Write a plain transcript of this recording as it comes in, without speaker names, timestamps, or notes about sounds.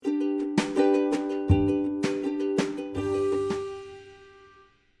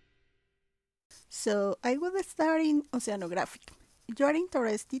So I would start in oceanography. If you are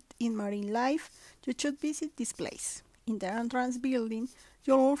interested in marine life, you should visit this place. In the entrance building,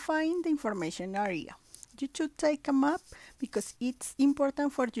 you will find the information area. You should take a map because it's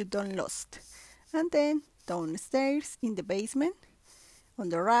important for you don't lost. And then downstairs in the basement, on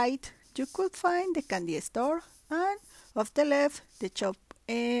the right, you could find the candy store, and off the left, the shop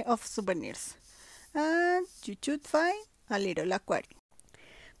of souvenirs. And you should find a little aquarium.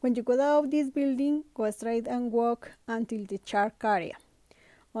 When you go out of this building, go straight and walk until the shark area.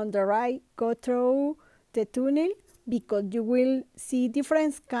 On the right, go through the tunnel because you will see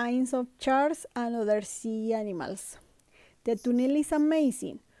different kinds of sharks and other sea animals. The tunnel is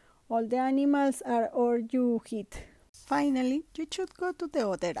amazing. All the animals are all you hit. Finally, you should go to the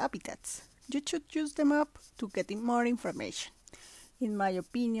other habitats. You should use the map to get more information. In my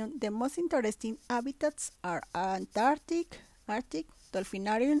opinion, the most interesting habitats are Antarctic, Arctic,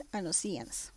 Dolphinarium, and Oceans.